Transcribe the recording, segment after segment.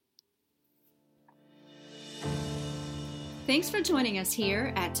Thanks for joining us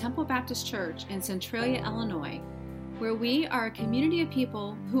here at Temple Baptist Church in Centralia, Illinois, where we are a community of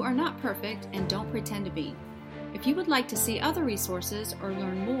people who are not perfect and don't pretend to be. If you would like to see other resources or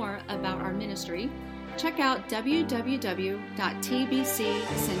learn more about our ministry, check out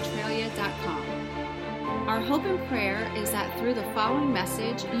www.tbccentralia.com. Our hope and prayer is that through the following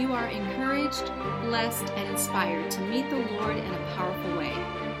message, you are encouraged, blessed, and inspired to meet the Lord in a powerful way.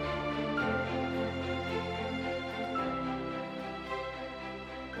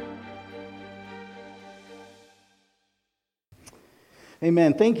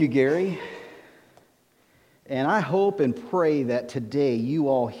 Amen. Thank you, Gary. And I hope and pray that today you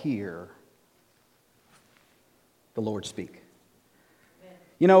all hear the Lord speak.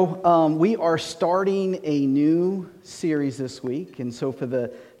 You know, we are starting a new series this week. And so for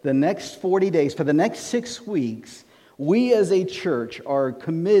the next 40 days, for the next 6 weeks, we as a church are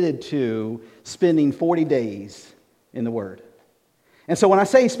committed to spending 40 days in the Word. And so when I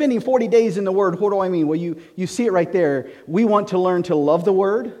say spending 40 days in the Word, what do I mean? Well, you see it right there. We want to learn to love the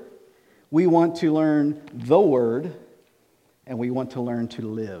Word. We want to learn the Word. And we want to learn to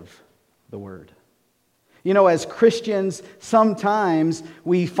live the Word. You know, as Christians, sometimes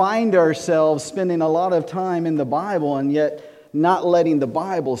we find ourselves spending a lot of time in the Bible and yet not letting the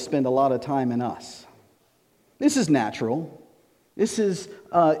Bible spend a lot of time in us. This is natural. This is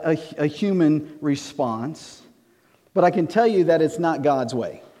a human response. But I can tell you that it's not God's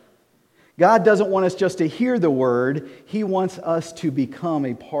way. God doesn't want us just to hear the Word. He wants us to become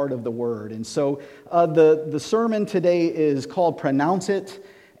a part of the Word. And so the sermon today is called Pronounce It.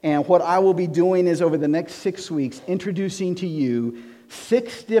 And what I will be doing is over the next 6 weeks, introducing to you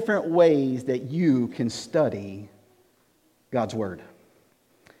 6 different ways that you can study God's Word.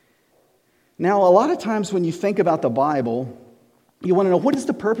 Now, a lot of times when you think about the Bible, you want to know, what is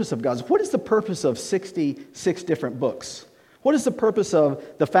the purpose of God's? What is the purpose of 66 different books? What is the purpose of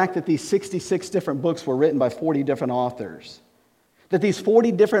the fact that these 66 different books were written by 40 different authors? That these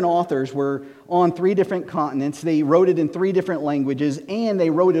 40 different authors were on 3 different continents, they wrote it in 3 different languages, and they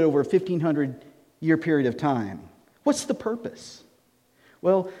wrote it over a 1,500-year period of time. What's the purpose?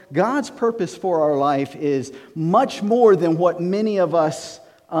 Well, God's purpose for our life is much more than what many of us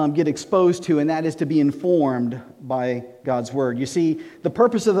get exposed to, and that is to be informed by God's Word. You see, the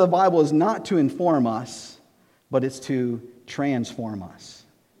purpose of the Bible is not to inform us, but it's to transform us.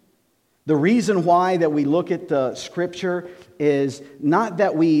 The reason why that we look at the Scripture is not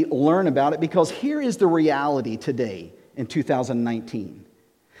that we learn about it, because here is the reality today in 2019.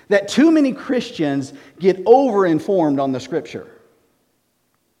 That too many Christians get over-informed on the Scripture,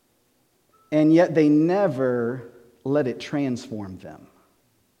 and yet they never let it transform them.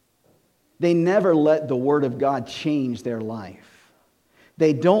 They never let the Word of God change their life.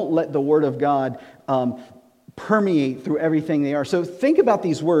 They don't let the Word of God permeate through everything they are. So think about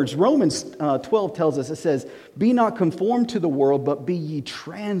these words. Romans 12 tells us, it says, "Be not conformed to the world, but be ye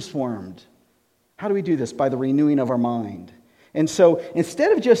transformed." How do we do this? By the renewing of our mind. And so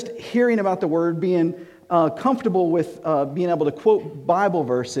instead of just hearing about the Word, being comfortable with being able to quote Bible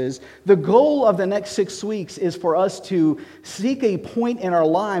verses, the goal of the next 6 weeks is for us to seek a point in our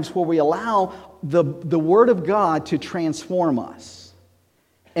lives where we allow the Word of God to transform us.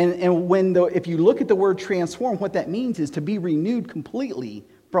 And if you look at the word transform, what that means is to be renewed completely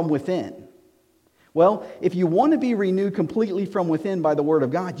from within. Well, if you want to be renewed completely from within by the Word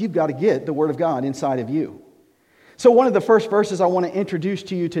of God, you've got to get the Word of God inside of you. So one of the first verses I want to introduce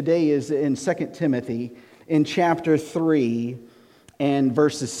to you today is in 2 Timothy in chapter 3 and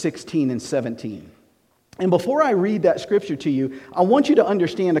verses 16 and 17. And before I read that scripture to you, I want you to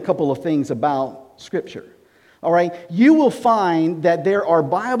understand a couple of things about Scripture. All right, you will find that there are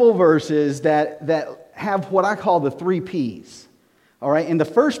Bible verses that have what I call the 3 P's. All right, and the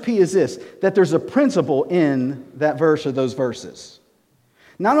first P is this, that there's a principle in that verse or those verses.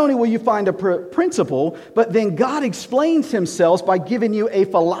 Not only will you find a principle, but then God explains Himself by giving you a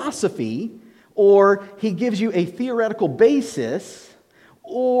philosophy, or He gives you a theoretical basis,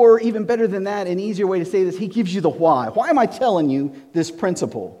 or even better than that, an easier way to say this, He gives you the why. Why am I telling you this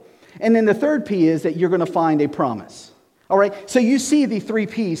principle? And then the third P is that you're going to find a promise. All right, so you see the 3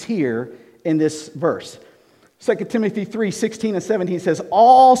 P's here in this verse. 2 Timothy 3, 16 and 17 says,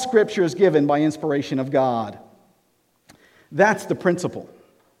 all Scripture is given by inspiration of God. That's the principle.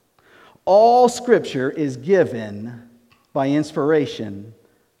 All Scripture is given by inspiration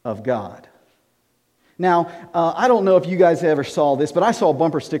of God. Now, I don't know if you guys ever saw this, but I saw a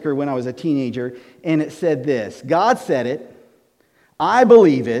bumper sticker when I was a teenager, and it said this, God said it, I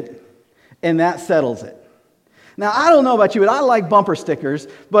believe it, and that settles it. Now, I don't know about you, but I like bumper stickers,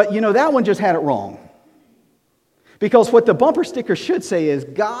 but you know, that one just had it wrong. Because what the bumper sticker should say is,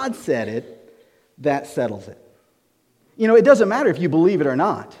 God said it, that settles it. You know, it doesn't matter if you believe it or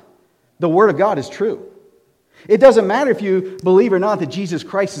not. The Word of God is true. It doesn't matter if you believe or not that Jesus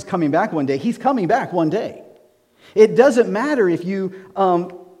Christ is coming back one day. He's coming back one day. It doesn't matter if you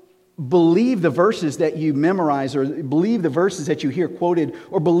believe the verses that you memorize or believe the verses that you hear quoted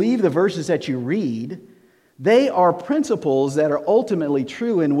or believe the verses that you read. They are principles that are ultimately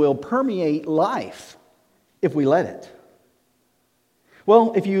true and will permeate life if we let it.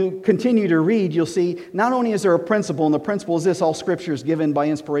 Well, if you continue to read, you'll see not only is there a principle, and the principle is this: all Scripture is given by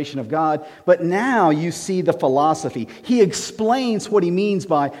inspiration of God, but now you see the philosophy. He explains what he means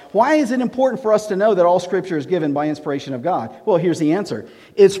by, why is it important for us to know that all Scripture is given by inspiration of God? Well, here's the answer.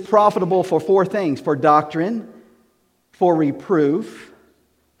 It's profitable for four things: for doctrine, for reproof,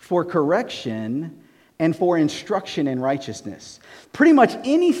 for correction, and for instruction in righteousness. Pretty much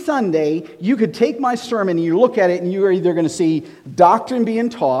any Sunday, you could take my sermon and you look at it and you're either going to see doctrine being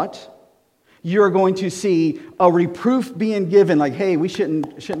taught, you're going to see a reproof being given, like, hey, we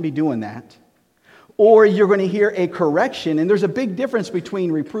shouldn't be doing that. Or you're going to hear a correction, and there's a big difference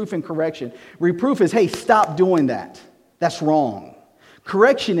between reproof and correction. Reproof is, hey, stop doing that. That's wrong.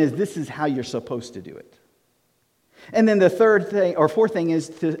 Correction is, this is how you're supposed to do it. And then the fourth thing is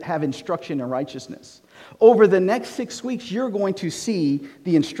to have instruction in righteousness. Over the next 6 weeks, you're going to see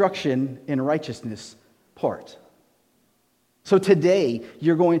the instruction in righteousness part. So today,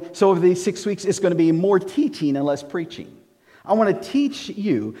 over these 6 weeks, it's going to be more teaching and less preaching. I want to teach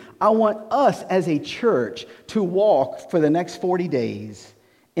you, I want us as a church to walk for the next 40 days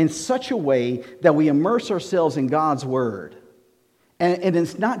in such a way that we immerse ourselves in God's Word. And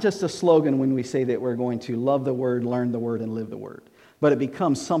it's not just a slogan when we say that we're going to love the Word, learn the Word, and live the Word. But it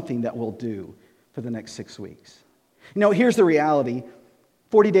becomes something that we'll do for the next 6 weeks. You know, here's the reality.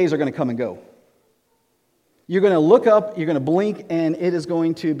 40 days are going to come and go. You're going to look up, you're going to blink, and it is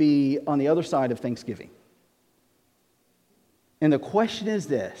going to be on the other side of Thanksgiving. And the question is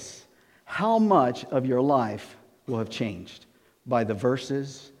this: how much of your life will have changed by the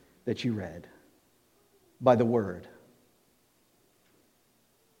verses that you read, by the Word?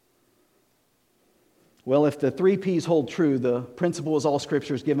 Well, if the 3 P's hold true, the principle is all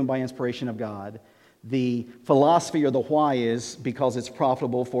Scripture is given by inspiration of God. The philosophy or the why is because it's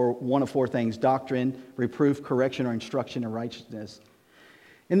profitable for one of 4 things: doctrine, reproof, correction, or instruction in righteousness.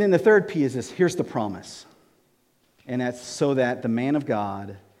 And then the 3rd P is this: here's the promise. And that's so that the man of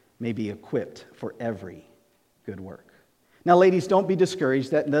God may be equipped for every good work. Now, ladies, don't be discouraged.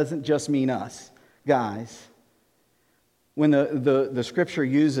 That doesn't just mean us. Guys, when the Scripture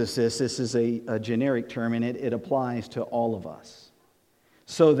uses this is a generic term, and it applies to all of us.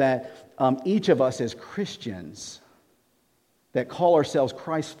 So that each of us as Christians that call ourselves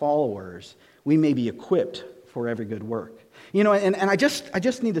Christ followers, we may be equipped for every good work. You know, and I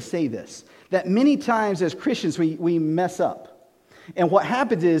just need to say this, that many times as Christians we mess up. And what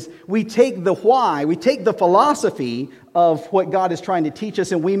happens is we take the why, we take the philosophy of what God is trying to teach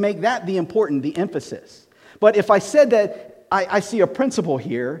us, and we make that the emphasis. But if I said that I see a principle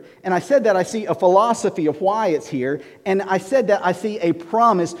here, and I said that I see a philosophy of why it's here, and I said that I see a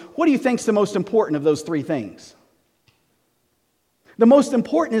promise, what do you think is the most important of those 3 things? The most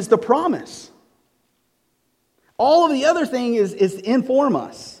important is the promise. All of the other thing is inform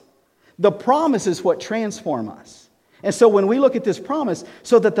us. The promise is what transform us. And so when we look at this promise,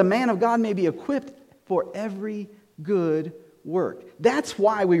 so that the man of God may be equipped for every good work. That's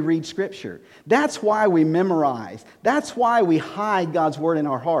why we read Scripture. That's why we memorize. That's why we hide God's Word in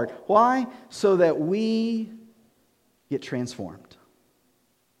our heart. Why? So that we get transformed.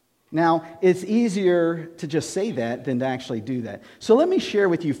 Now, it's easier to just say that than to actually do that. So let me share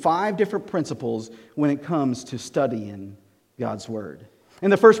with you 5 different principles when it comes to studying God's Word.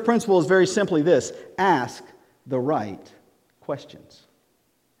 And the first principle is very simply this: ask the right questions.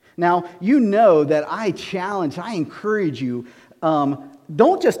 Now, you know that I encourage you,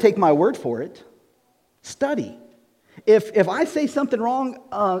 don't just take my word for it. Study. If I say something wrong,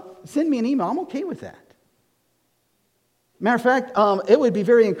 send me an email. I'm okay with that. Matter of fact, it would be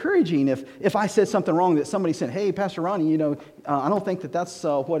very encouraging if I said something wrong that somebody said, hey, Pastor Ronnie, I don't think that's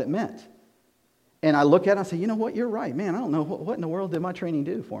what it meant. And I look at it and I say, you know what, you're right. Man, I don't know what in the world did my training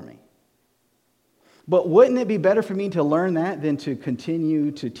do for me. But wouldn't it be better for me to learn that than to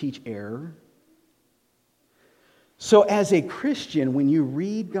continue to teach error? So as a Christian, when you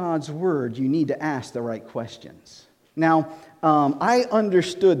read God's Word, you need to ask the right questions. Now, I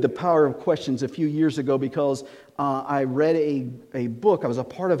understood the power of questions a few years ago because I read a book. I was a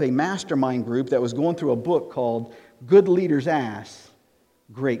part of a mastermind group that was going through a book called Good Leaders Ask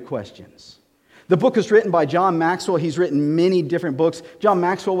Great Questions. The book is written by John Maxwell. He's written many different books. John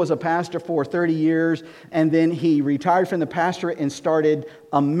Maxwell was a pastor for 30 years, and then he retired from the pastorate and started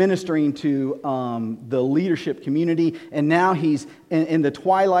ministering to the leadership community. And now he's in the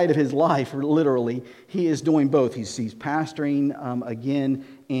twilight of his life, literally. He is doing both. He's pastoring again,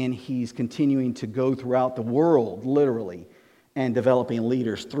 and he's continuing to go throughout the world, literally, and developing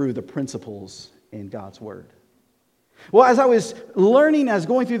leaders through the principles in God's Word. Well, as I was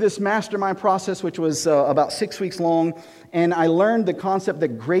going through this mastermind process, which was about 6 weeks long, and I learned the concept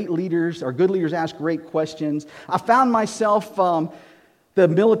that great leaders or good leaders ask great questions, I found myself, the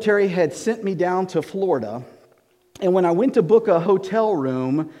military had sent me down to Florida, and when I went to book a hotel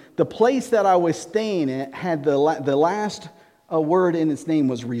room, the place that I was staying at had the last word in its name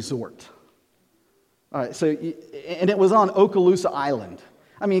was resort. All right, and it was on Okaloosa Island.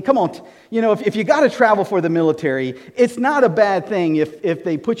 I mean, come on, if you got to travel for the military, it's not a bad thing if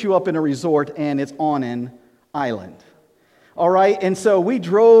they put you up in a resort and it's on an island. All right, and so we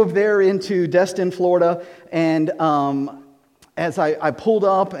drove there into Destin, Florida, and as I pulled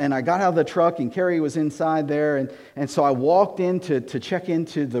up and I got out of the truck and Carrie was inside there, and so I walked in to check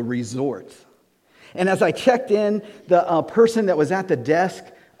into the resort. And as I checked in, the person that was at the desk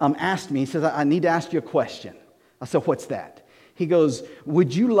asked me, he says, I need to ask you a question. I said, what's that? He goes,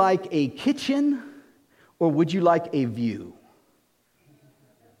 would you like a kitchen or would you like a view?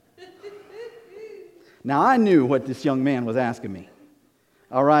 Now, I knew what this young man was asking me.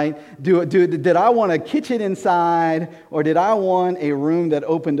 All right? Did I want a kitchen inside or did I want a room that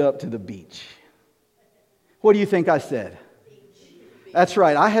opened up to the beach? What do you think I said? That's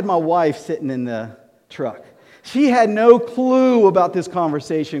right. I had my wife sitting in the truck. She had no clue about this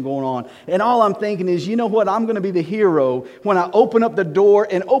conversation going on. And all I'm thinking is, you know what? I'm going to be the hero when I open up the door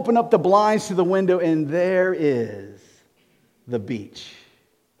and open up the blinds to the window, and there is the beach.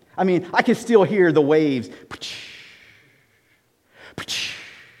 I mean, I can still hear the waves.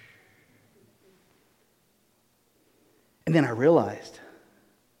 And then I realized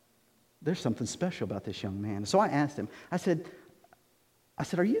there's something special about this young man. So I asked him, I said,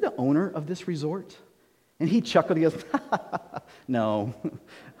 are you the owner of this resort? And he chuckled. He goes, no,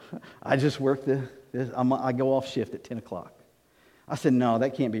 I just work I go off shift at 10 o'clock. I said, no,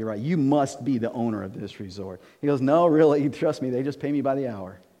 that can't be right. You must be the owner of this resort. He goes, no, really, trust me, they just pay me by the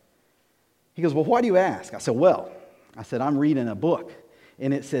hour. He goes, well, why do you ask? I said, I'm reading a book,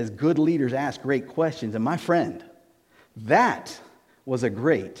 and it says good leaders ask great questions. And my friend, that was a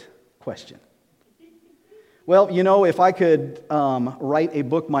great question. Well, if I could write a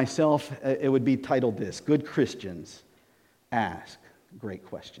book myself, it would be titled this, Good Christians Ask Great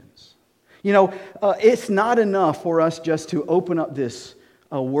Questions. It's not enough for us just to open up this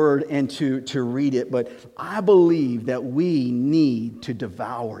word and to read it, but I believe that we need to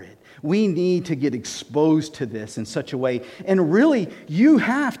devour it. We need to get exposed to this in such a way. And really, you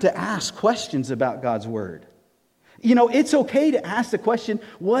have to ask questions about God's Word. It's okay to ask the question,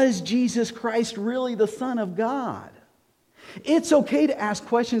 was Jesus Christ really the Son of God? It's okay to ask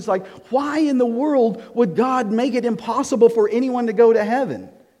questions like, why in the world would God make it impossible for anyone to go to heaven?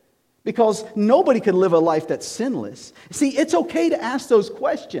 Because nobody could live a life that's sinless. See, it's okay to ask those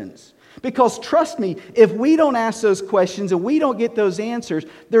questions. Because trust me, if we don't ask those questions and we don't get those answers,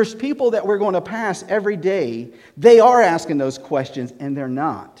 there's people that we're going to pass every day. They are asking those questions and they're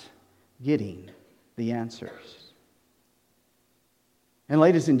not getting the answers. And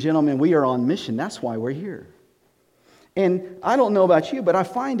ladies and gentlemen, we are on mission. That's why we're here. And I don't know about you, but I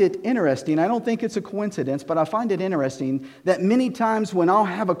find it interesting. I don't think it's a coincidence, but I find it interesting that many times when I'll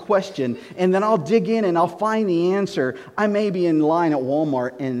have a question and then I'll dig in and I'll find the answer, I may be in line at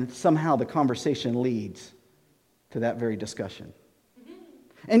Walmart and somehow the conversation leads to that very discussion.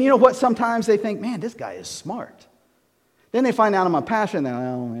 And you know what? Sometimes they think, man, this guy is smart. Then they find out I'm a pastor and they're like,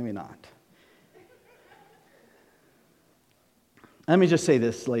 oh, maybe not. Let me just say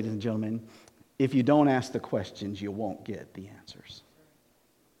this, ladies and gentlemen. If you don't ask the questions, you won't get the answers.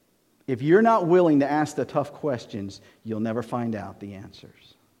 If you're not willing to ask the tough questions, you'll never find out the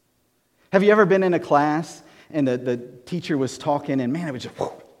answers. Have you ever been in a class and the teacher was talking and man, it was just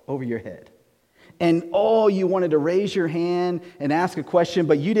over your head? And you wanted to raise your hand and ask a question,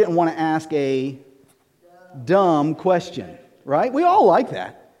 but you didn't want to ask a dumb question, right? We all like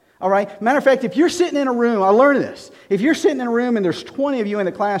that. All right. Matter of fact, if you're sitting in a room, I learned this. If you're sitting in a room and there's 20 of you in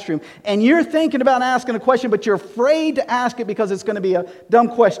the classroom and you're thinking about asking a question, but you're afraid to ask it because it's going to be a dumb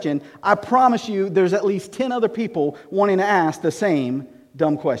question, I promise you there's at least 10 other people wanting to ask the same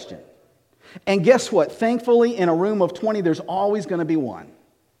dumb question. And guess what? Thankfully, in a room of 20, there's always going to be one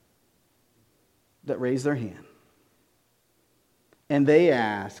that raised their hand. And they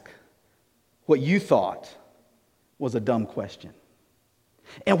ask, what you thought was a dumb question.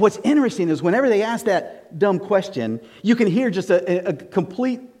 And what's interesting is whenever they ask that dumb question, you can hear just a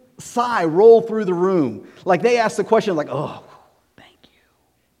complete sigh roll through the room. Like they ask the question like, oh, thank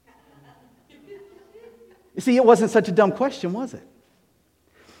you. You see, it wasn't such a dumb question, was it?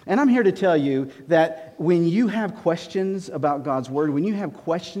 And I'm here to tell you that when you have questions about God's Word, when you have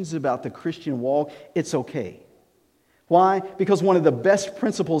questions about the Christian walk, it's okay. Why? Because one of the best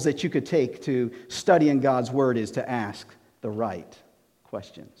principles that you could take to studying God's Word is to ask the right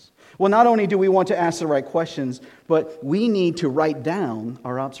questions. Well, not only do we want to ask the right questions, but we need to write down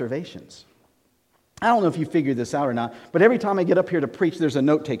our observations. I don't know if you figured this out or not, but every time I get up here to preach, there's a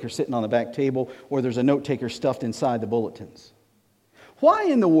note taker sitting on the back table, or there's a note taker stuffed inside the bulletins. Why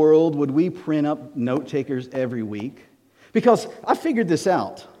in the world would we print up note takers every week? Because I figured this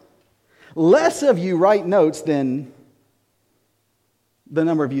out. Less of you write notes than the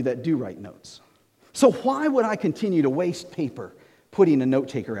number of you that do write notes. So why would I continue to waste paper putting a note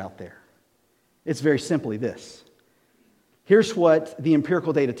taker out there? It's very simply this. Here's what the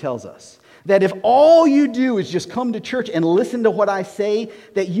empirical data tells us. That if all you do is just come to church and listen to what I say,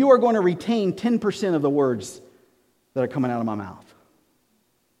 that you are going to retain 10% of the words that are coming out of my mouth.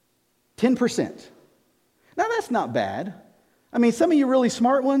 10%. Now that's not bad. I mean, some of you really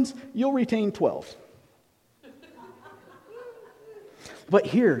smart ones, you'll retain 12. But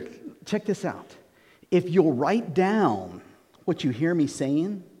here, check this out. If you'll write down what you hear me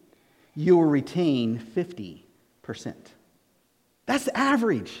saying, you'll retain 50%. That's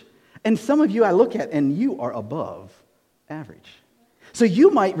average. And some of you I look at and you are above average. So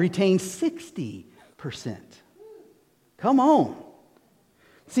you might retain 60%. Come on.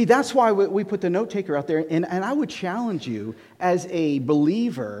 See, that's why we put the note taker out there. And I would challenge you as a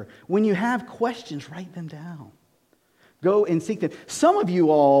believer, when you have questions, write them down. Go and seek them. Some of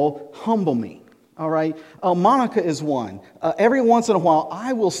you all humble me, all right? Monica is one. Every once in a while,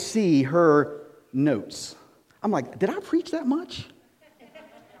 I will see her notes. I'm like, did I preach that much?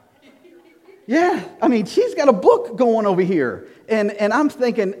 Yeah, I mean, she's got a book going over here. And I'm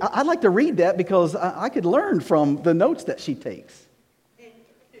thinking, I'd like to read that because I could learn from the notes that she takes.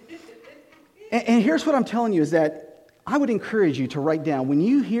 And here's what I'm telling you is that I would encourage you to write down when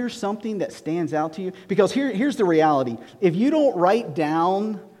you hear something that stands out to you, because here's the reality. If you don't write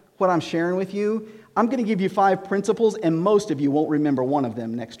down what I'm sharing with you, I'm going to give you 5 principles, and most of you won't remember one of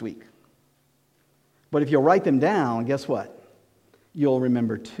them next week. But if you'll write them down, guess what? You'll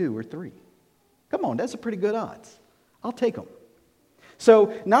remember 2 or 3. Come on, that's a pretty good odds. I'll take them.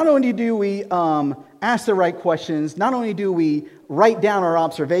 So not only do we ask the right questions, not only do we write down our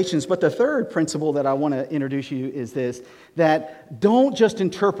observations, but the third principle that I want to introduce you is this, that don't just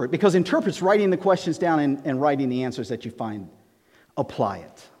interpret, because interpret's writing the questions down and writing the answers that you find. Apply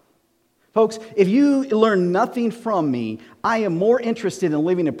it. Folks, if you learn nothing from me, I am more interested in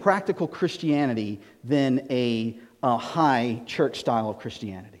living a practical Christianity than a high church style of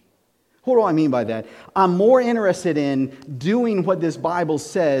Christianity. What do I mean by that? I'm more interested in doing what this Bible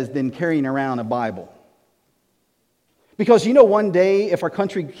says than carrying around a Bible. Because you know, one day, if our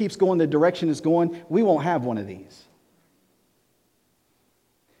country keeps going the direction it's going, we won't have one of these.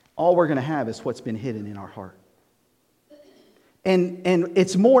 All we're going to have is what's been hidden in our heart. And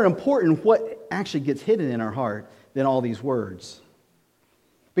it's more important what actually gets hidden in our heart than all these words.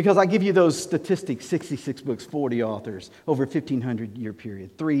 Because I give you those statistics, 66 books, 40 authors, over a 1,500-year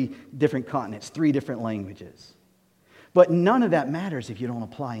period, 3 different continents, 3 different languages. But none of that matters if you don't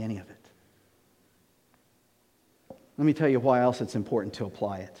apply any of it. Let me tell you why else it's important to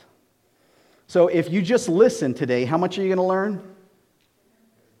apply it. So if you just listen today, how much are you going to learn?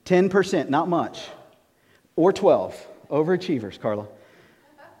 10%, not much. Or 12. Overachievers, Carla.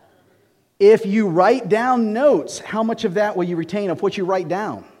 If you write down notes, how much of that will you retain of what you write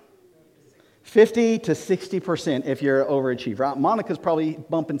down? 50 to 60% if you're an overachiever. Monica's probably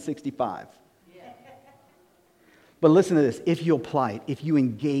bumping 65. But listen to this. If you apply it, if you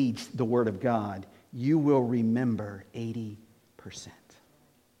engage the Word of God, you will remember 80%.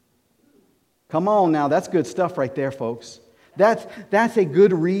 Come on now, that's good stuff right there, folks. That's a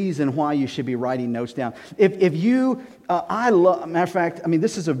good reason why you should be writing notes down. If you, matter of fact, I mean,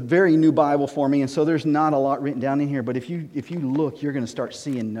 this is a very new Bible for me, and so there's not a lot written down in here. But if you look, you're going to start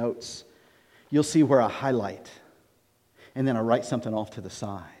seeing notes. You'll see where I highlight, and then I write something off to the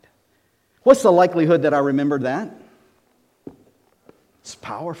side. What's the likelihood that I remembered that? It's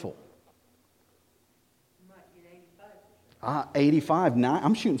powerful. 85.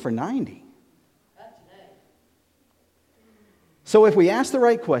 I'm shooting for 90. So if we ask the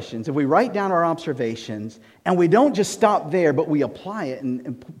right questions, if we write down our observations, and we don't just stop there, but we apply it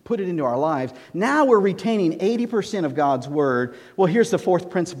and put it into our lives, now we're retaining 80% of God's Word. Well, here's the fourth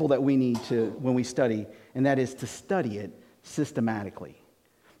principle that we need to, when we study, and that is to study it systematically.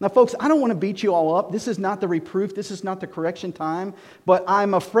 Now, folks, I don't want to beat you all up. This is not the reproof. This is not the correction time. But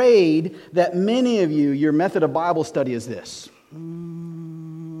I'm afraid that many of you, your method of Bible study is this.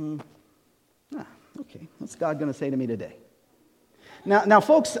 Okay, what's God going to say to me today? Now,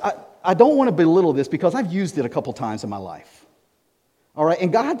 folks, I don't want to belittle this because I've used it a couple times in my life. All right,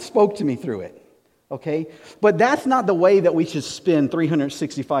 and God spoke to me through it. Okay, but that's not the way that we should spend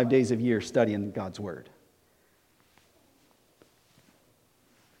 365 days of year studying God's Word.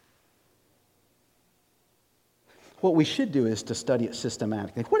 What we should do is to study it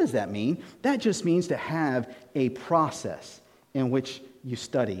systematically. What does that mean? That just means to have a process in which you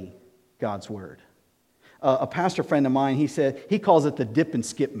study God's Word. A pastor friend of mine, he calls it the dip and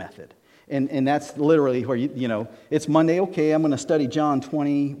skip method. And that's literally where, it's Monday, okay, I'm going to study John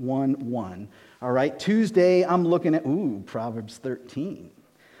 21:1. All right, Tuesday, I'm looking at, Proverbs 13.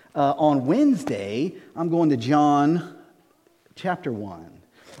 On Wednesday, I'm going to John chapter 1.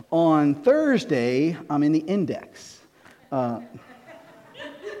 On Thursday, I'm in the index.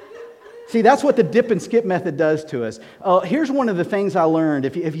 See, that's what the dip and skip method does to us. Here's one of the things I learned.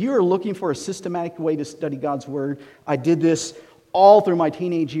 If you are looking for a systematic way to study God's Word, I did this all through my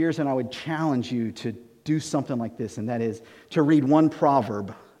teenage years, and I would challenge you to do something like this, and that is to read one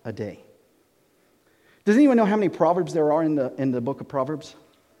proverb a day. Does anyone know how many proverbs there are in the book of Proverbs?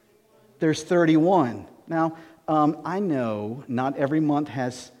 There's 31. Now, I know not every month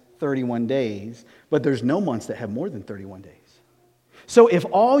has 31 days, but there's no months that have more than 31 days. So if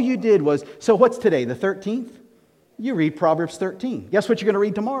all you did was, so what's today, the 13th? You read Proverbs 13. Guess what you're going to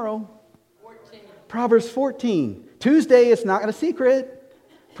read tomorrow? 14. Proverbs 14. Tuesday, it's not a secret.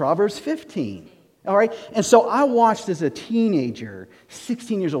 Proverbs 15. All right? And so I watched as a teenager,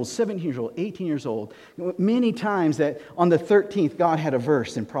 16 years old, 17 years old, 18 years old, many times that on the 13th, God had a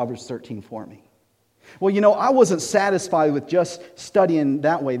verse in Proverbs 13 for me. Well, I wasn't satisfied with just studying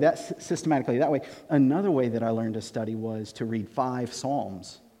that way, systematically that way. Another way that I learned to study was to read 5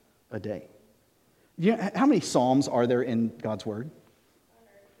 Psalms a day. How many Psalms are there in God's Word?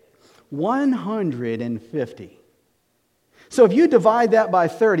 150. So if you divide that by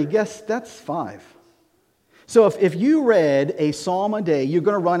 30, guess that's 5. So if you read a Psalm a day, you're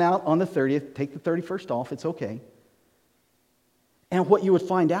going to run out on the 30th, take the 31st off, it's okay. And what you would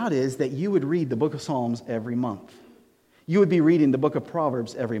find out is that you would read the book of Psalms every month. You would be reading the book of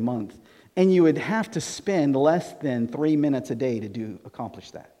Proverbs every month. And you would have to spend less than 3 minutes a day to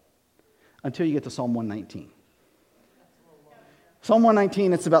accomplish that. Until you get to Psalm 119. Psalm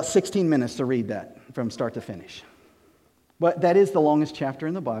 119, it's about 16 minutes to read that from start to finish. But that is the longest chapter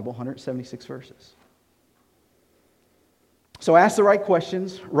in the Bible, 176 verses. So ask the right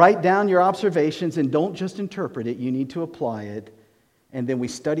questions, write down your observations, and don't just interpret it. You need to apply it. And then we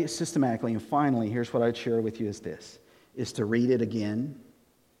study it systematically. And finally, here's what I'd share with you is this, is to read it again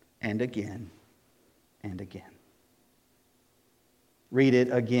and again and again. Read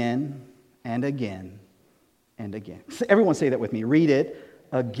it again and again and again. Everyone say that with me. Read it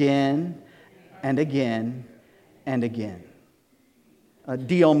again and again and again.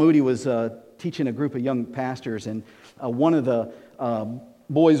 D.L. Moody was teaching a group of young pastors, and one of the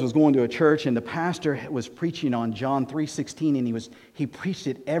boys was going to a church, and the pastor was preaching on John 3:16, and he preached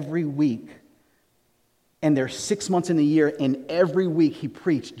it every week. And there's 6 months in the year, and every week he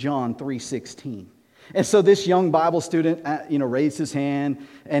preached John 3:16. And so this young Bible student, raised his hand,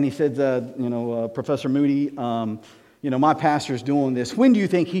 and he said, Professor Moody, my pastor's doing this. When do you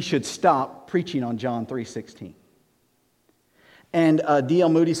think he should stop preaching on John 3:16? And D.L.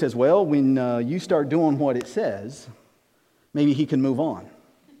 Moody says, well, when you start doing what it says, maybe he can move on.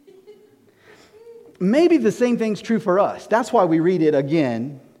 Maybe the same thing's true for us. That's why we read it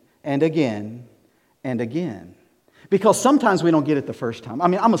again and again and again. Because sometimes we don't get it the first time. I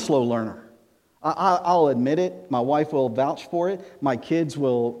mean, I'm a slow learner. I'll admit it. My wife will vouch for it. My kids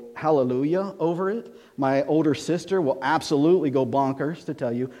will hallelujah over it. My older sister will absolutely go bonkers to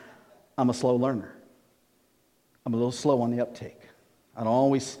tell you I'm a slow learner. I'm a little slow on the uptake. I don't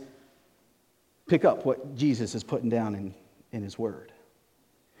always pick up what Jesus is putting down in His Word.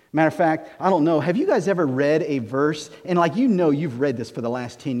 Matter of fact, I don't know, have you guys ever read a verse, and you've read this for the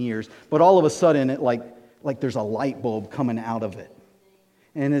last 10 years, but all of a sudden it like there's a light bulb coming out of it.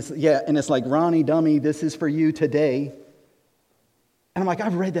 And it's like, Ronnie, dummy, this is for you today. And I'm like,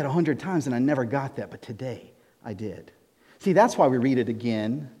 I've read that 100 times and I never got that, but today I did. See, that's why we read it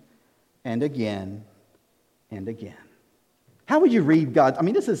again and again and again. How would you read God? I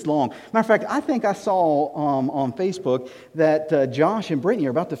mean, this is long. Matter of fact, I think I saw on Facebook that Josh and Brittany are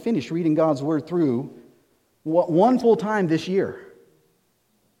about to finish reading God's Word through one full time this year.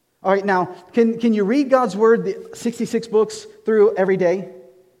 All right, now, can you read God's Word, the 66 books, through every day?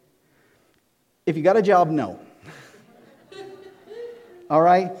 If you got a job, no. All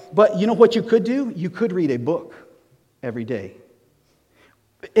right? But you know what you could do? You could read a book every day.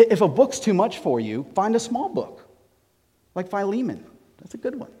 If a book's too much for you, find a small book. Like Philemon. That's a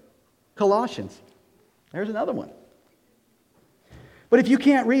good one. Colossians. There's another one. But if you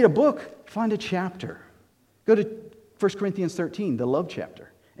can't read a book, find a chapter. Go to 1 Corinthians 13, the love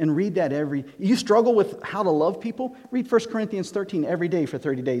chapter, and read that every... You struggle with how to love people? Read 1 Corinthians 13 every day for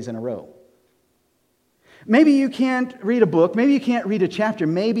 30 days in a row. Maybe you can't read a book. Maybe you can't read a chapter.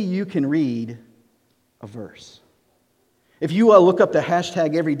 Maybe you can read a verse. If you look up the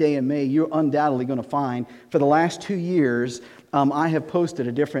hashtag Every Day in May, you're undoubtedly going to find for the last 2 years, I have posted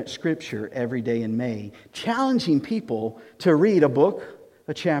a different scripture every day in May, challenging people to read a book,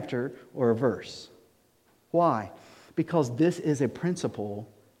 a chapter, or a verse. Why? Because this is a principle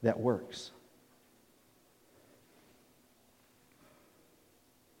that works.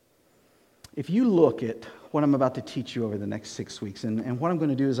 If you look at what I'm about to teach you over the next 6 weeks, and what I'm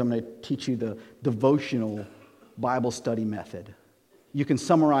going to do is I'm going to teach you the devotional Bible study method. You can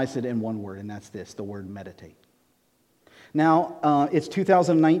summarize it in one word, and that's this, the word meditate. Now, it's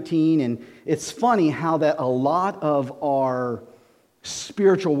 2019, and it's funny how that a lot of our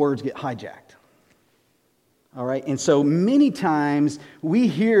spiritual words get hijacked. All right? And so many times we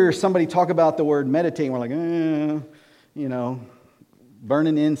hear somebody talk about the word meditate, and we're like,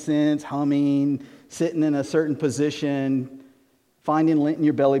 burning incense, humming, sitting in a certain position, finding lint in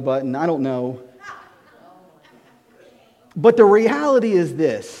your belly button, I don't know. But the reality is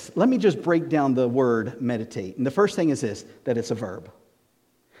this. Let me just break down the word meditate. And the first thing is this, that it's a verb.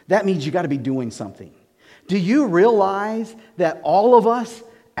 That means you got to be doing something. Do you realize that all of us,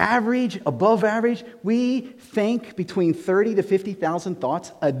 average, above average, we think between 30 to 50,000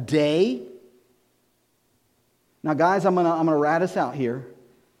 thoughts a day? Now, guys, I'm gonna rat us out here.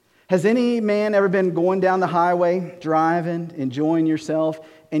 Has any man ever been going down the highway, driving, enjoying yourself,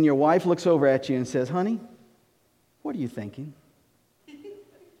 and your wife looks over at you and says, "Honey, what are you thinking?"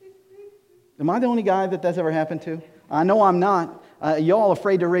 Am I the only guy that that's ever happened to? I know I'm not. Y'all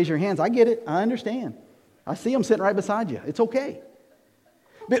afraid to raise your hands. I get it. I understand. I see them sitting right beside you. It's okay.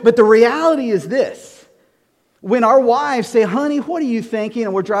 But the reality is this. When our wives say, "Honey, what are you thinking?"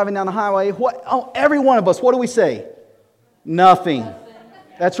 and we're driving down the highway, every one of us, what do we say? Nothing.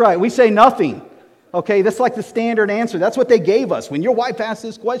 That's right. We say nothing. Okay, that's like the standard answer. That's what they gave us. When your wife asks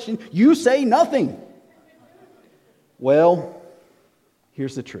this question, you say nothing. Well,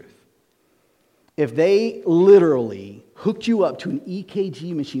 here's the truth. If they literally hooked you up to an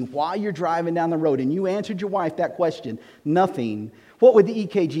EKG machine while you're driving down the road and you answered your wife that question, nothing, what would the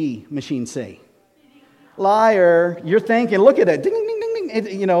EKG machine say? Liar. You're thinking, look at it. Ding, ding, ding,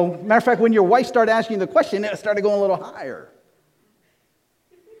 ding. Matter of fact, when your wife started asking you the question, it started going a little higher.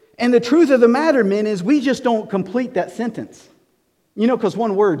 And the truth of the matter, men, is we just don't complete that sentence. Because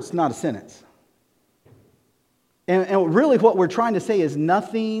one word's not a sentence. And really what we're trying to say is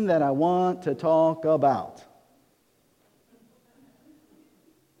nothing that I want to talk about.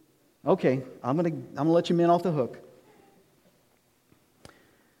 Okay, I'm gonna let you men off the hook.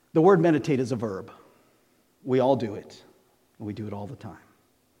 The word meditate is a verb. We all do it. And we do it all the time.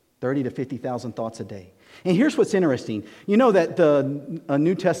 30 to 50,000 thoughts a day. And here's what's interesting. You know that the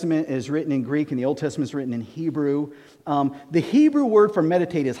New Testament is written in Greek and the Old Testament is written in Hebrew. The Hebrew word for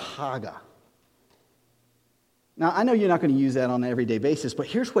meditate is haga. Now, I know you're not going to use that on an everyday basis, but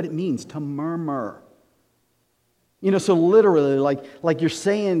here's what it means, to murmur. So literally, like you're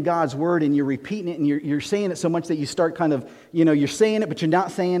saying God's word and you're repeating it and you're saying it so much that you start kind of, you're saying it, but you're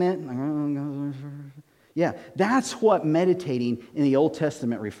not saying it. Yeah, that's what meditating in the Old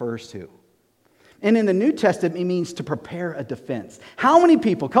Testament refers to. And in the New Testament, it means to prepare a defense. How many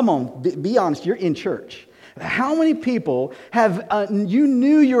people, come on, be honest, you're in church. How many people have, you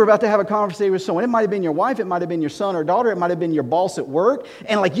knew you were about to have a conversation with someone? It might have been your wife, it might have been your son or daughter, it might have been your boss at work,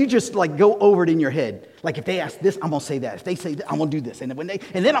 and you just go over it in your head. Like, if they ask this, I'm going to say that. If they say that, I'm going to do this. And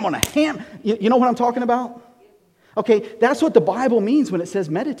then I'm going to you know what I'm talking about? Okay, that's what the Bible means when it says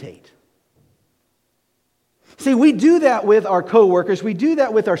meditate. See, we do that with our coworkers, we do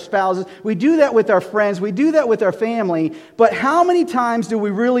that with our spouses, we do that with our friends, we do that with our family, but how many times do we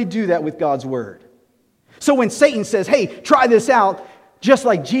really do that with God's word? So when Satan says, "Hey, try this out," just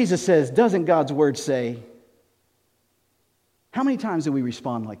like Jesus says, doesn't God's word say? How many times do we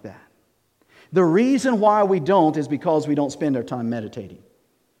respond like that? The reason why we don't is because we don't spend our time meditating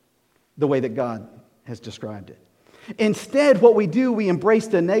the way that God has described it. Instead, what we do, we embrace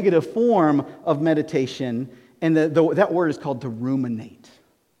the negative form of meditation, and that word is called to ruminate.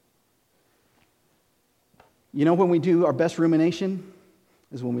 You know when we do our best rumination?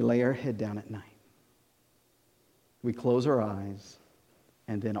 Is when we lay our head down at night. We close our eyes,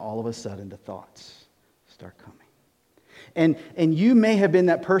 and then all of a sudden the thoughts start coming. And you may have been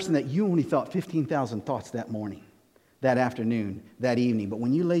that person that you only thought 15,000 thoughts that morning, that afternoon, that evening. But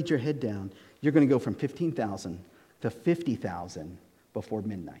when you laid your head down, you're going to go from 15,000 to 50,000 before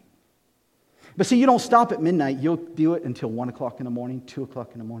midnight. But see, you don't stop at midnight. You'll do it until 1 o'clock in the morning, 2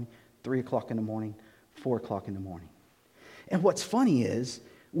 o'clock in the morning, 3 o'clock in the morning, 4 o'clock in the morning. And what's funny is,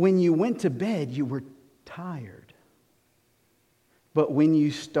 when you went to bed, you were tired. But when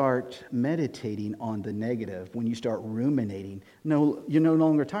you start meditating on the negative, when you start ruminating, you're no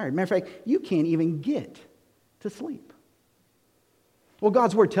longer tired. Matter of fact, you can't even get to sleep. Well,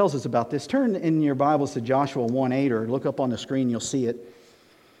 God's Word tells us about this. Turn in your Bibles to Joshua 1:8, or look up on the screen, you'll see it.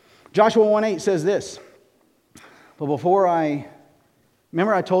 Joshua 1:8 says this. But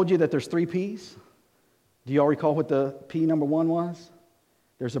remember I told you that there's 3 P's? Do you all recall what the P number 1 was?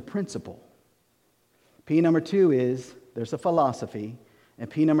 There's a principle. P number 2 is there's a philosophy. And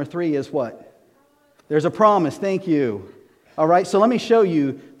P number 3 is what? There's a promise. Thank you. All right, so let me show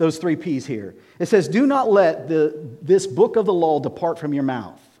you those 3 P's here. It says, do not let this book of the law depart from your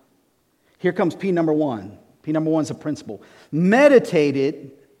mouth. Here comes P number 1. P number 1 is a principle. Meditate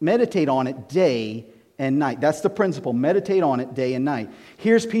on it day and night. That's the principle. Meditate on it day and night.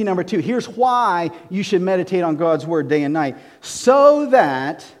 Here's P number 2. Here's why you should meditate on God's Word day and night. So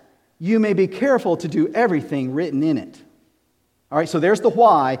that you may be careful to do everything written in it. All right, so there's the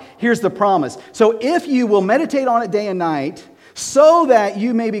why. Here's the promise. So if you will meditate on it day and night, so that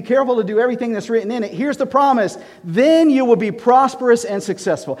you may be careful to do everything that's written in it, here's the promise. Then you will be prosperous and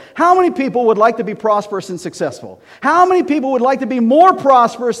successful. How many people would like to be prosperous and successful? How many people would like to be more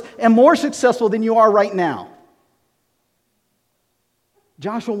prosperous and more successful than you are right now?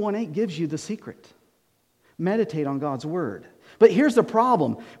 Joshua 1:8 gives you the secret. Meditate on God's Word. But here's the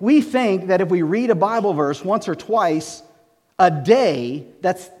problem. We think that if we read a Bible verse once or twice a day,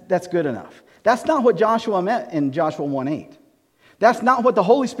 that's good enough. That's not what Joshua meant in Joshua 1:8. That's not what the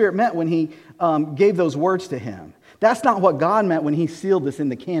Holy Spirit meant when He gave those words to him. That's not what God meant when He sealed this in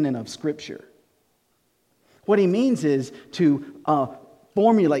the canon of Scripture. What He means is to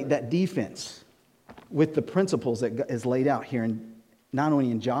formulate that defense with the principles that is laid out here, not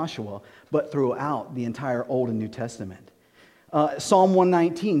only in Joshua, but throughout the entire Old and New Testament. Psalm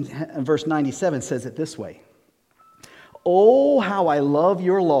 119, verse 97 says it this way. Oh, how I love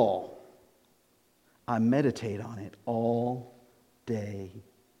your law. I meditate on it all day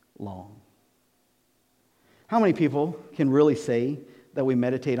long. How many people can really say that we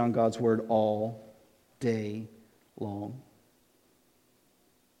meditate on God's Word all day long?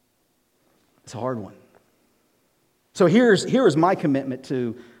 It's a hard one. So here is my commitment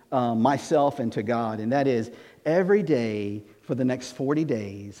to myself and to God, and that is every day for the next 40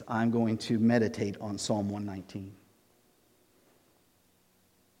 days, I'm going to meditate on Psalm 119.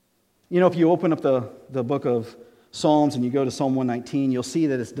 You know, if you open up the book of Psalms and you go to Psalm 119, you'll see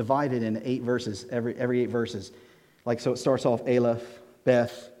that it's divided into 8 verses, every 8 verses. So it starts off Aleph,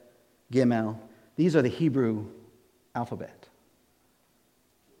 Beth, Gimel. These are the Hebrew alphabet.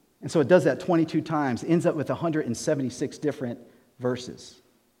 And so it does that 22 times, ends up with 176 different verses.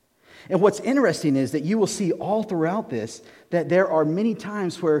 And what's interesting is that you will see all throughout this that there are many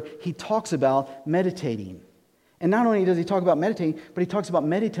times where he talks about meditating. And not only does he talk about meditating, but he talks about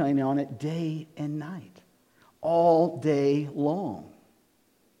meditating on it day and night, all day long.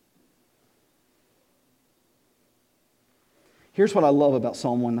 Here's what I love about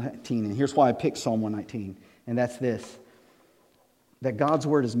Psalm 119, and here's why I picked Psalm 119, and that's this, that God's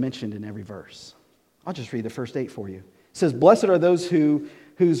Word is mentioned in every verse. I'll just read the first 8 for you. It says, blessed are those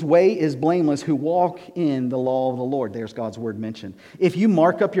whose way is blameless, who walk in the law of the Lord. There's God's Word mentioned. If you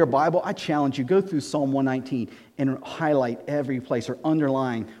mark up your Bible, I challenge you, go through Psalm 119 and highlight every place or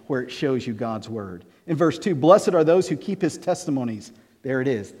underline where it shows you God's Word. In verse 2, blessed are those who keep His testimonies. There it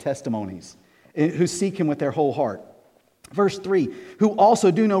is, testimonies. Who seek Him with their whole heart. Verse 3, who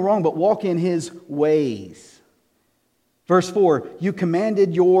also do no wrong but walk in His ways. Verse 4, you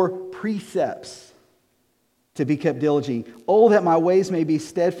commanded your precepts to be kept diligently. Oh, that my ways may be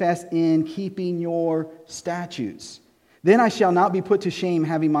steadfast in keeping your statutes. Then I shall not be put to shame,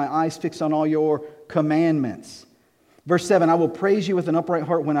 having my eyes fixed on all your commandments. Verse 7, I will praise you with an upright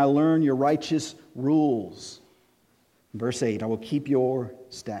heart when I learn your righteous rules. Verse 8, I will keep your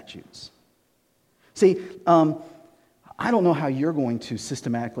statutes. See, I don't know how you're going to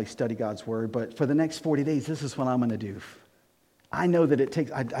systematically study God's Word, but for the next 40 days, this is what I'm going to do. I know that it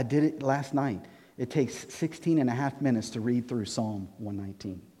takes, I did it last night. It takes 16 and a half minutes to read through Psalm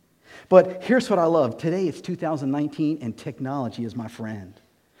 119. But here's what I love. Today it's 2019 and technology is my friend.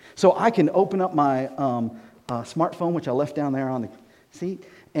 So I can open up my smartphone, which I left down there on the seat,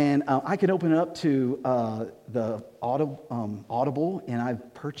 and I can open it up to the Audible, and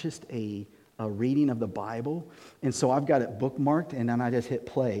I've purchased a reading of the Bible. And so I've got it bookmarked, and then I just hit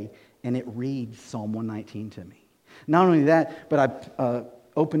play, and it reads Psalm 119 to me. Not only that, but I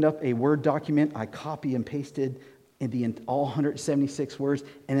opened up a Word document. I copy and pasted in all 176 words,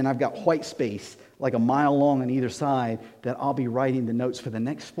 and then I've got white space like a mile long on either side that I'll be writing the notes for the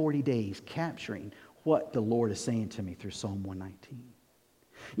next 40 days, capturing what the Lord is saying to me through Psalm 119.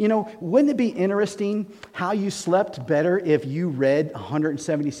 You know, wouldn't it be interesting how you slept better if you read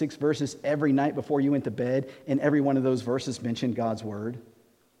 176 verses every night before you went to bed, and every one of those verses mentioned God's Word?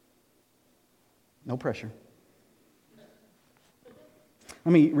 No pressure.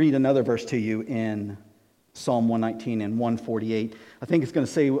 Let me read another verse to you in Psalm 119 and 148. I think it's going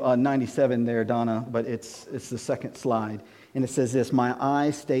to say 97 there, Donna, but it's the second slide. And it says this, my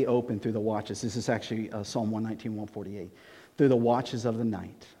eyes stay open through the watches. This is actually Psalm 119, 148. Through the watches of the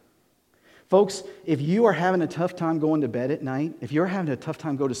night. Folks, if you are having a tough time going to bed at night, if you're having a tough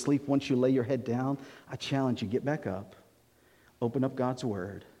time go to sleep once you lay your head down, I challenge you, get back up, open up God's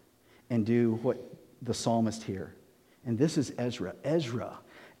Word, and do what the psalmist here. And this is Ezra.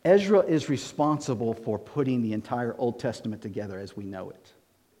 Ezra is responsible for putting the entire Old Testament together as we know it.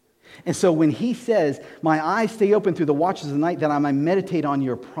 And so when he says, my eyes stay open through the watches of the night that I might meditate on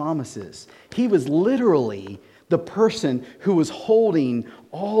your promises, he was literally the person who was holding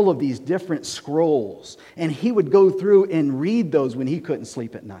all of these different scrolls. And he would go through and read those when he couldn't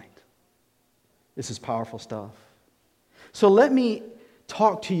sleep at night. This is powerful stuff. So let me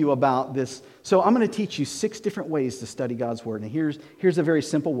talk to you about this. So I'm going to teach you 6 different ways to study God's Word. And here's a very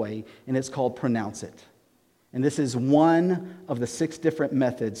simple way, and it's called Pronounce It. And this is one of the 6 different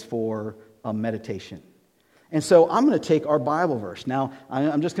methods for meditation. And so I'm going to take our Bible verse. Now,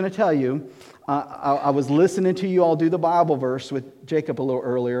 I'm just going to tell you, I was listening to you all do the Bible verse with Jacob a little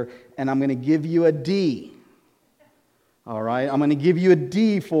earlier, and I'm going to give you a D. All right? I'm going to give you a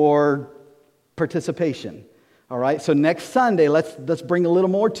D for participation. All right? So next Sunday, let's bring a little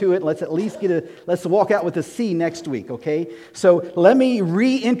more to it. Let's at least let's walk out with a C next week, okay? So let me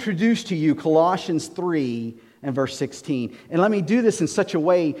reintroduce to you Colossians 3 and verse 16. And let me do this in such a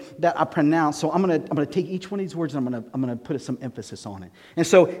way that I pronounce. So I'm going to take each one of these words and I'm going to put some emphasis on it. And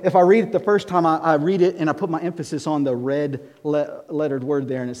so if I read it the first time, I read it and I put my emphasis on the red lettered word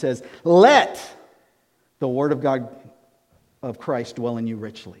there, and it says, let the word of God of Christ dwell in you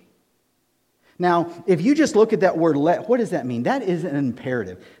richly. Now, if you just look at that word let, what does that mean? That is an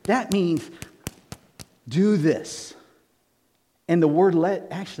imperative. That means do this. And the word let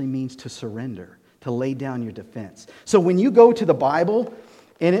actually means to surrender, to lay down your defense. So when you go to the Bible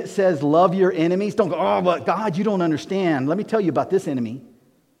and it says love your enemies, don't go, oh, but God, you don't understand. Let me tell you about this enemy.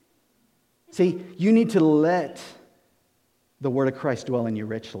 See, you need to let the word of Christ dwell in you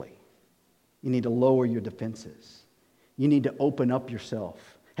richly. You need to lower your defenses. You need to open up yourself.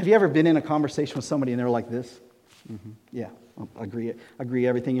 Have you ever been in a conversation with somebody and they're like this? Mm-hmm. Yeah, I agree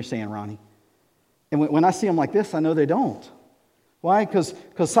everything you're saying, Ronnie. And when I see them like this, I know they don't. Why? Because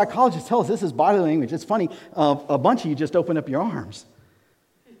psychologists tell us this is body language. It's funny, a bunch of you just open up your arms.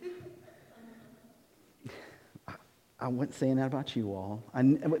 I wasn't saying that about you all.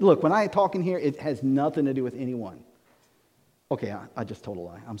 Look, when I talk in here, it has nothing to do with anyone. Okay, I just told a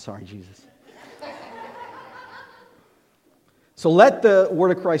lie. I'm sorry, Jesus. So let the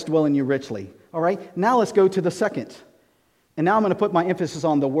word of Christ dwell in you richly. All right, now let's go to the second. And now I'm going to put my emphasis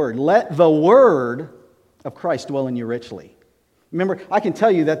on the word. Let the word of Christ dwell in you richly. Remember, I can tell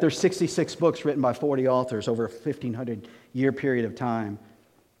you that there's 66 books written by 40 authors over a 1,500-year period of time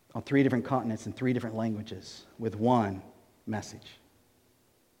on 3 different continents and 3 different languages with one message.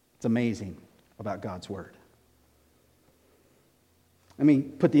 It's amazing about God's word. Let me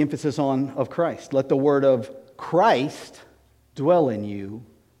put the emphasis on of Christ. Let the word of Christ dwell in you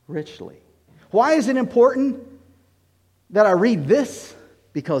richly. Why is it important that I read this?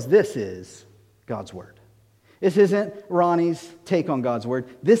 Because this is God's word. This isn't Ronnie's take on God's word.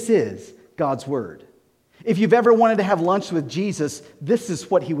 This is God's word. If you've ever wanted to have lunch with Jesus, this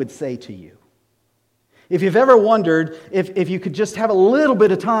is what he would say to you. If you've ever wondered if you could just have a little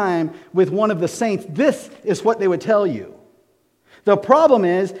bit of time with one of the saints, this is what they would tell you. The problem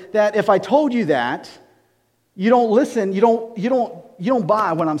is that if I told you that, you don't listen, you don't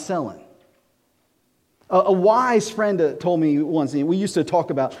buy what I'm selling. A wise friend told me once, we used to talk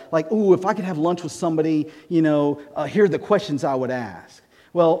about, like, ooh, if I could have lunch with somebody, here are the questions I would ask.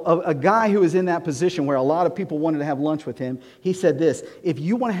 Well, a guy who was in that position where a lot of people wanted to have lunch with him, he said this: if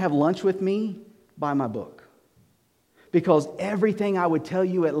you want to have lunch with me, buy my book. Because everything I would tell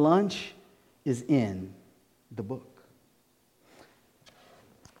you at lunch is in the book.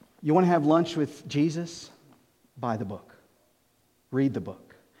 You want to have lunch with Jesus? Buy the book. Read the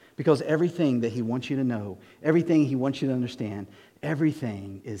book. Because everything that he wants you to know, everything he wants you to understand,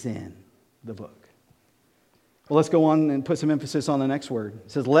 everything is in the book. Well, let's go on and put some emphasis on the next word.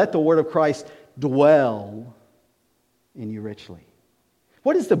 It says, let the word of Christ dwell in you richly.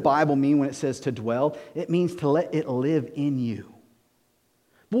 What does the Bible mean when it says to dwell? It means to let it live in you.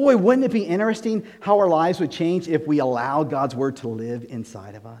 Boy, wouldn't it be interesting how our lives would change if we allowed God's word to live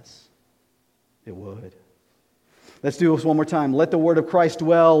inside of us? It would. Let's do this one more time. Let the word of Christ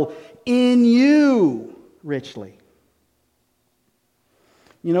dwell in you richly.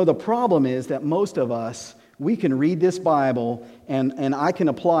 The problem is that most of us, we can read this Bible and I can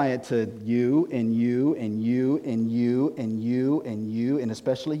apply it to you and you and you and you and you and you and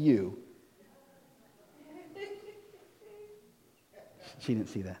especially you. She didn't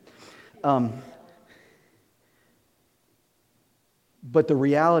see that. But the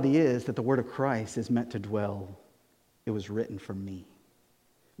reality is that the word of Christ is meant to dwell. It was written for me.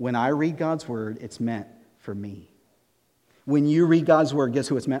 When I read God's word, it's meant for me. When you read God's word, guess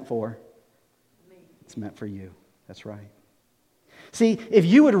who it's meant for? Me. It's meant for you. That's right. See, if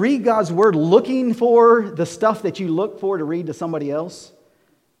you would read God's word looking for the stuff that you look for to read to somebody else,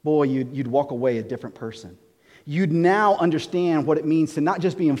 boy, you'd walk away a different person. You'd now understand what it means to not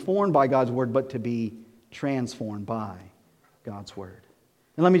just be informed by God's word, but to be transformed by God's word.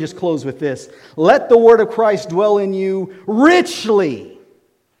 And let me just close with this. Let the word of Christ dwell in you richly.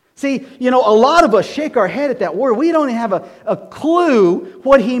 See, a lot of us shake our head at that word. We don't have a clue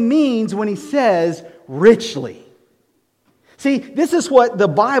what he means when he says richly. See, this is what the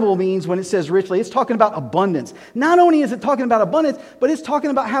Bible means when it says richly. It's talking about abundance. Not only is it talking about abundance, but it's talking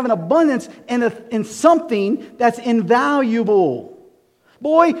about having abundance in something that's invaluable.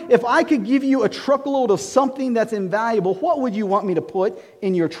 Boy, if I could give you a truckload of something that's invaluable, what would you want me to put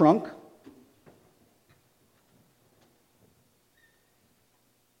in your trunk?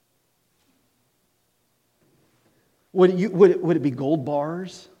 Would it be gold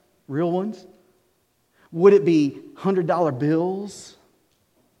bars, real ones? Would it be $100 bills?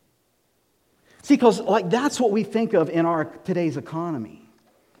 See, because that's what we think of in our today's economy.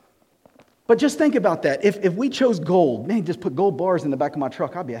 But just think about that. If we chose gold, man, just put gold bars in the back of my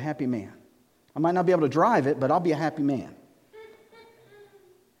truck, I'd be a happy man. I might not be able to drive it, but I'll be a happy man.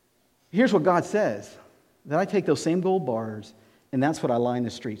 Here's what God says, that I take those same gold bars, and that's what I line the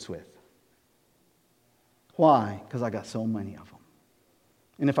streets with. Why? Because I got so many of them.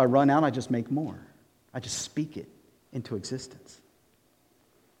 And if I run out, I just make more. I just speak it into existence.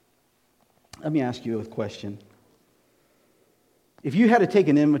 Let me ask you a question. If you had to take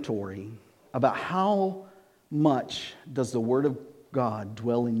an inventory about how much does the Word of God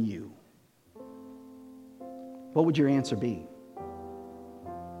dwell in you, what would your answer be?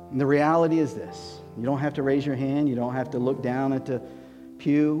 And the reality is this. You don't have to raise your hand. You don't have to look down at the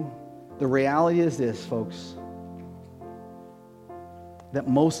pew. The reality is this, folks, that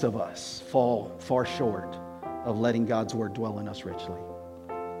most of us fall far short of letting God's Word dwell in us richly.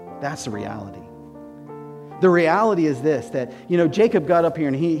 That's the reality. The reality is this, that, Jacob got up here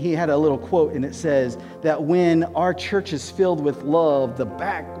and he had a little quote, and it says that when our church is filled with love, the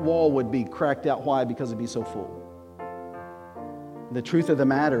back wall would be cracked out. Why? Because it'd be so full. The truth of the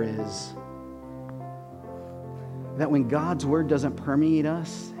matter is that when God's word doesn't permeate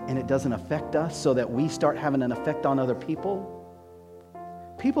us and it doesn't affect us so that we start having an effect on other people,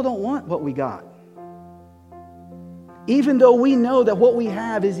 people don't want what we got. Even though we know that what we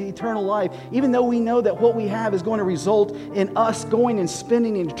have is eternal life, even though we know that what we have is going to result in us going and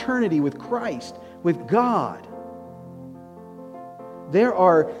spending an eternity with Christ, with God, there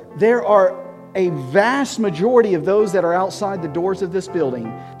are a vast majority of those that are outside the doors of this building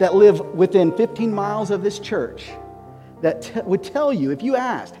that live within 15 miles of this church that would tell you, if you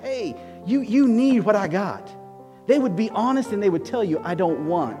asked, hey, you need what I got, they would be honest and they would tell you, I don't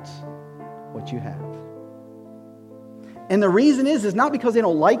want what you have. And the reason is not because they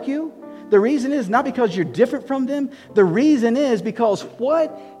don't like you. The reason is not because you're different from them. The reason is because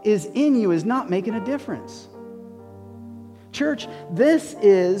what is in you is not making a difference. Church, this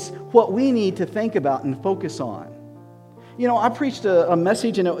is what we need to think about and focus on. I preached a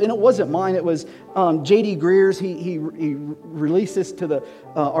message, and it wasn't mine. It was J.D. Greer's. He released this to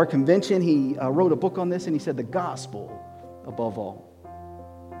our convention. He wrote a book on this, and he said, the gospel above all.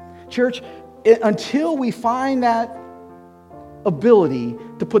 Church, until we find that ability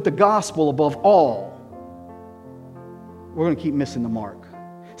to put the gospel above all, we're going to keep missing the mark.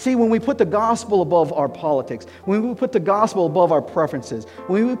 See, when we put the gospel above our politics, when we put the gospel above our preferences,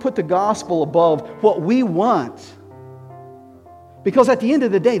 when we put the gospel above what we want, because at the end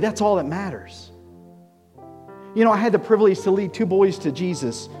of the day, that's all that matters. I had the privilege to lead 2 boys to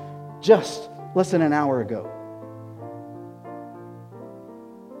Jesus just less than an hour ago.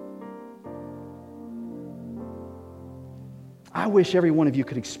 I wish every one of you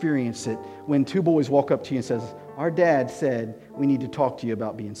could experience it when 2 boys walk up to you and says, our dad said we need to talk to you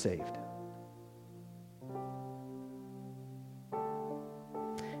about being saved.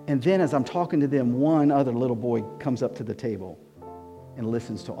 And then as I'm talking to them, one other little boy comes up to the table and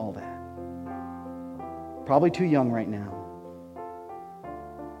listens to all that. Probably too young right now.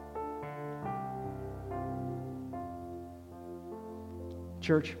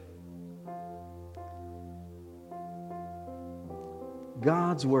 Church,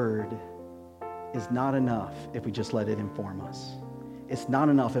 God's word is not enough if we just let it inform us. It's not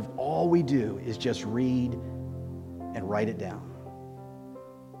enough if all we do is just read and write it down.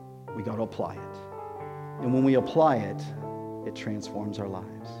 We got to apply it. And when we apply it, it transforms our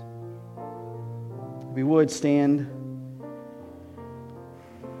lives. If we would stand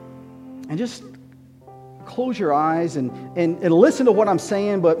and just close your eyes and listen to what I'm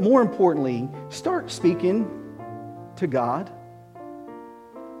saying, but more importantly, start speaking to God.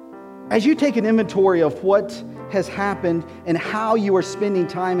 As you take an inventory of what has happened and how you are spending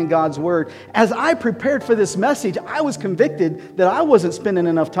time in God's Word, as I prepared for this message, I was convicted that I wasn't spending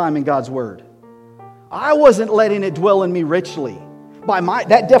enough time in God's Word. I wasn't letting it dwell in me richly. By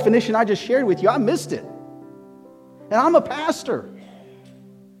that definition I just shared with you, I missed it. And I'm a pastor.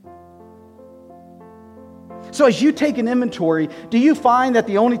 So as you take an inventory, do you find that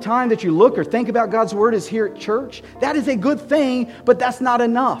the only time that you look or think about God's Word is here at church? That is a good thing, but that's not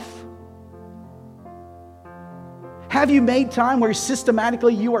enough. Have you made time where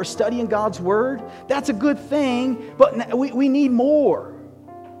systematically you are studying God's Word? That's a good thing, but we need more.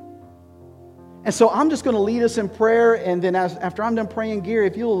 And so I'm just going to lead us in prayer, and then after I'm done praying, Gary,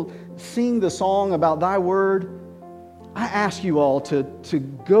 if you'll sing the song about Thy Word, I ask you all to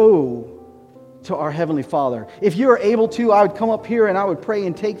go to our Heavenly Father. If you're able to, I would come up here and I would pray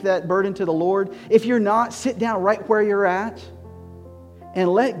and take that burden to the Lord. If you're not, sit down right where you're at and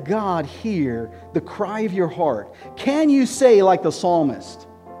let God hear the cry of your heart. Can you say, like the psalmist,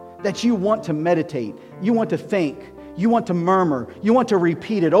 that you want to meditate, you want to think, you want to murmur, you want to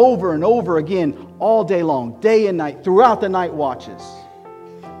repeat it over and over again all day long, day and night, throughout the night watches?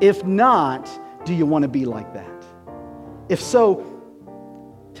 If not, do you want to be like that? If so,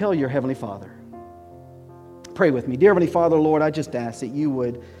 tell your Heavenly Father. Pray with me. Dear Heavenly Father, Lord, I just ask that you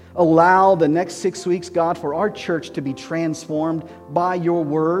would allow the next 6 weeks, God, for our church to be transformed by your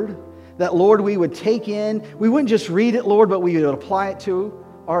word. That, Lord, we would take in, we wouldn't just read it, Lord, but we would apply it to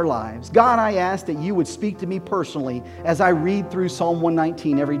our lives. God, I ask that you would speak to me personally as I read through Psalm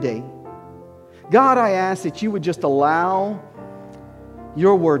 119 every day. God, I ask that you would just allow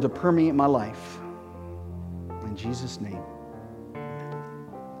your word to permeate my life. In Jesus' name.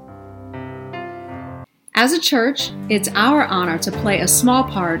 As a church, it's our honor to play a small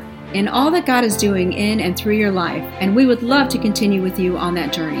part in all that God is doing in and through your life, and we would love to continue with you on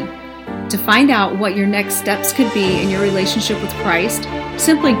that journey. To find out what your next steps could be in your relationship with Christ,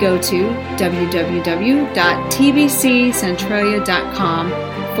 simply go to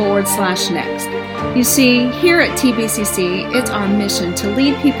www.tbccentralia.com/next. You see, here at TBCC, it's our mission to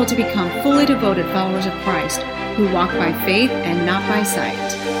lead people to become fully devoted followers of Christ who walk by faith and not by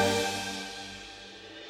sight.